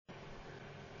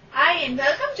and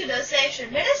welcome to the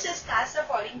session. Let us discuss the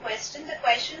following question. The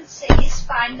question says,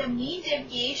 find the mean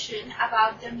deviation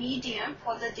about the median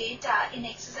for the data in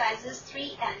exercises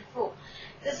 3 and 4.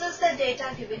 This is the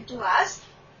data given to us.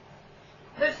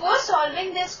 Before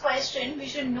solving this question, we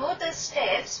should know the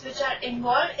steps which are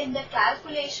involved in the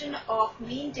calculation of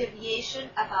mean deviation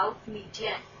about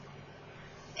median.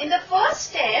 In the first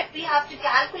step, we have to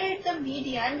calculate the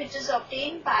median, which is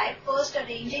obtained by first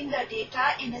arranging the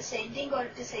data in ascending or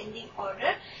descending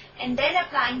order and then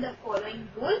applying the following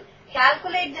rule.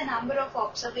 Calculate the number of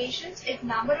observations. If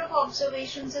number of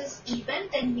observations is even,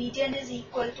 then median is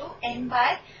equal to n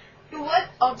by 2th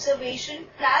observation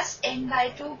plus n by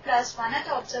 2 plus 1th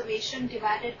observation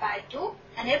divided by 2.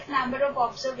 And if number of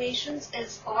observations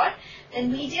is odd,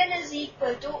 then median is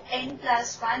equal to n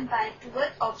plus 1 by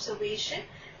 2th observation.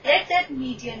 Let that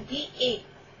median be A.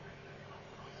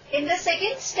 In the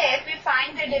second step, we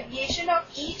find the deviation of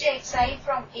each xi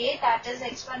from A, that is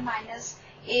x1 minus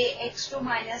A, x2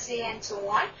 minus A, and so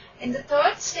on. In the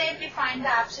third step, we find the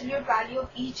absolute value of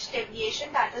each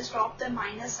deviation, that is drop the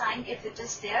minus sign if it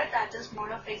is there, that is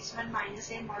mod of x1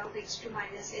 minus A, mod of x2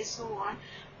 minus A, so on,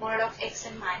 mod of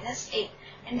xn minus A.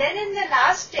 And then in the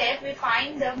last step, we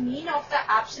find the mean of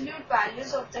the absolute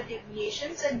values of the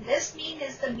deviations, and this mean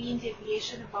is the mean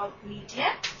deviation about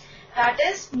median. That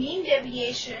is, mean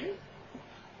deviation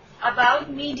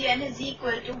about median is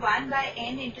equal to 1 by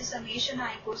n into summation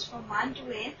I goes from 1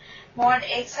 to n mod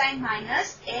xi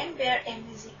minus m, where m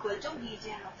is equal to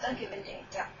median of the given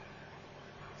data.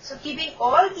 So keeping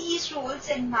all these rules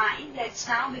in mind, let's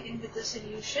now begin with the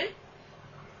solution.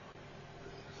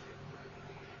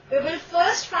 We will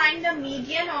first find the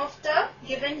median of the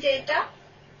given data.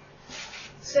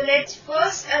 So let's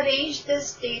first arrange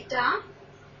this data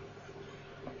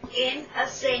in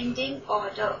ascending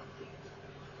order.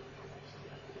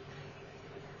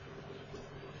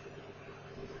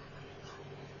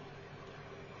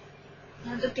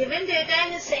 Now the given data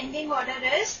in ascending order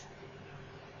is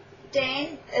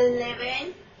 10,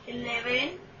 11,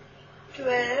 11,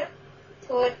 12,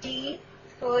 13,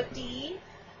 13,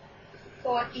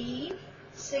 14,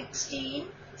 16,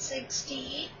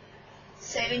 16,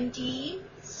 17,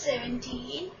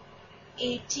 17,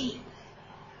 18.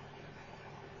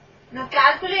 Now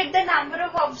calculate the number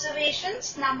of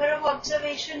observations. Number of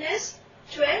observation is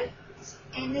 12.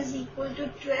 N is equal to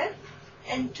 12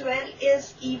 and 12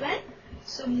 is even.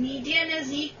 So median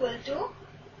is equal to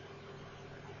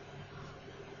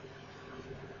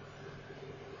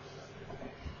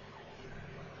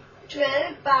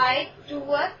 12 by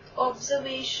 2th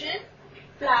observation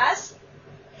plus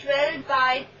 12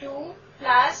 by 2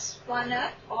 plus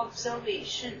 1th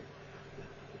observation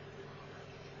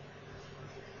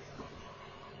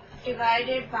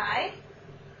divided by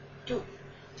 2.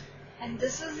 And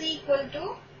this is equal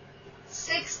to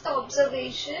 6th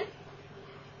observation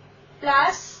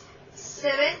plus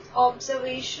 7th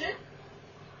observation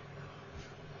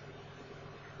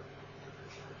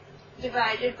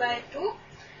divided by 2.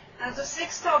 Now the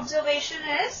 6th observation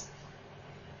is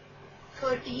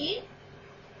 13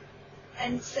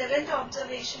 and 7th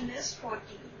observation is 14.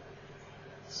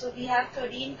 So we have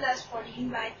 13 plus 14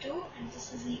 by 2 and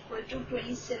this is equal to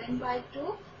 27 by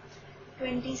 2.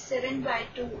 27 by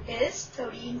 2 is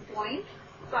 13.5.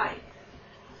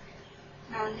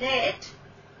 Now let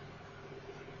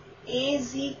A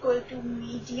is equal to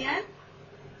median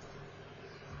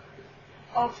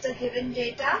of the given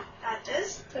data, that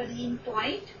is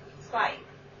 13.5.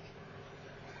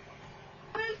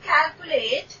 We will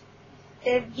calculate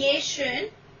deviation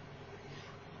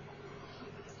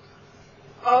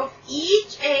of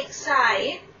each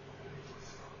xi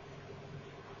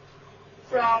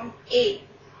from A.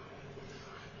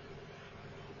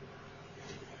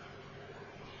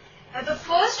 Now the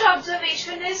first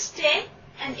observation is 10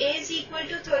 and A is equal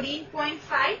to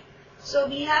 13.5. So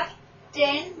we have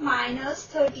 10 minus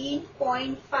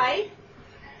 13.5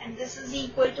 and this is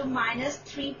equal to minus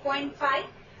 3.5.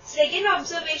 Second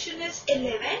observation is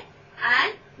 11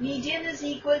 and median is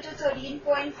equal to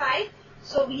 13.5.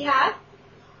 So we have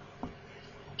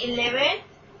 11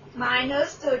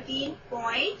 minus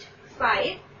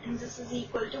 13.5 and this is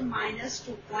equal to minus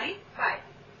 2.5.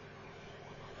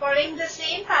 Following the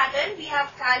same pattern, we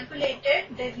have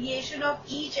calculated deviation of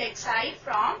each xi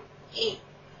from A.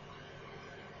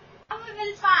 Now we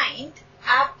will find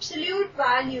absolute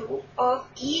value of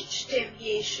each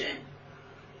deviation.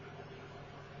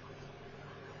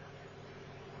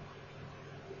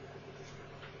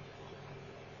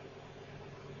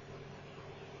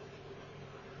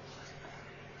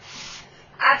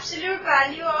 Absolute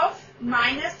value of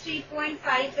minus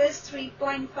 3.5 is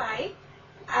 3.5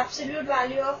 Absolute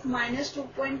value of minus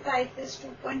 2.5 is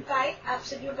 2.5.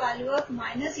 Absolute value of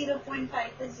minus 0.5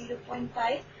 is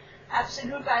 0.5.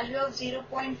 Absolute value of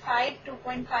 0.5,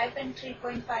 2.5 and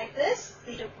 3.5 is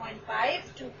 0.5,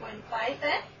 2.5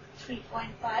 and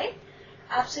 3.5.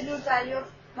 Absolute value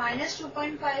of minus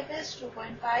 2.5 is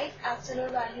 2.5.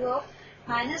 Absolute value of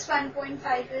minus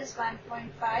 1.5 is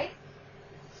 1.5.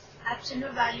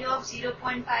 Absolute value of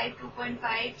 0.5, 2.5,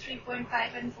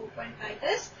 3.5 and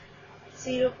 4.5 is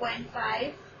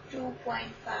 0.5,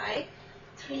 2.5,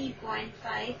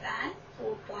 3.5 and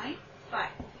 4.5.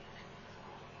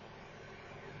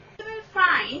 We will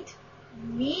find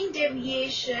mean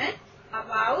deviation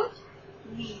about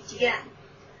median.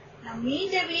 Now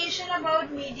mean deviation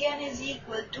about median is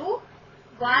equal to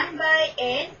 1 by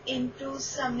n into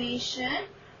summation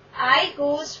I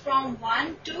goes from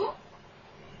 1 to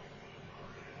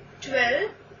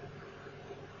 12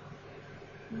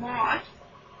 mod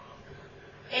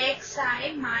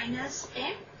xi minus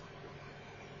m.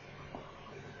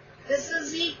 This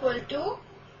is equal to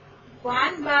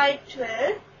 1 by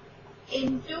 12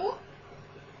 into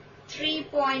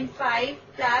 3.5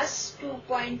 plus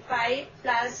 2.5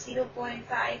 plus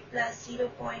 0.5 plus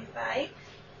 0.5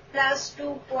 plus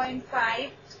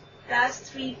 2.5 plus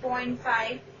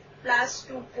 3.5 plus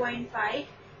 2.5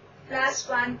 plus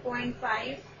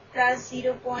 1.5 plus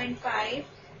 0.5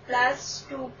 plus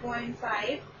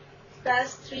 2.5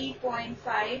 plus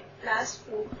 3.5 plus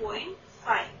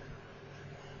 4.5.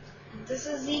 And this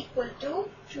is equal to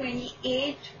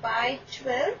 28 by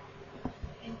 12.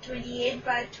 And 28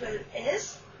 by 12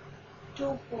 is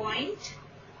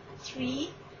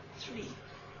 2.33.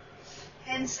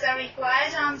 Hence the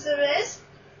required answer is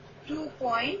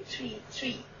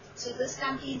 2.33. So this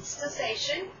completes the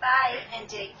session. Bye and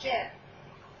take care.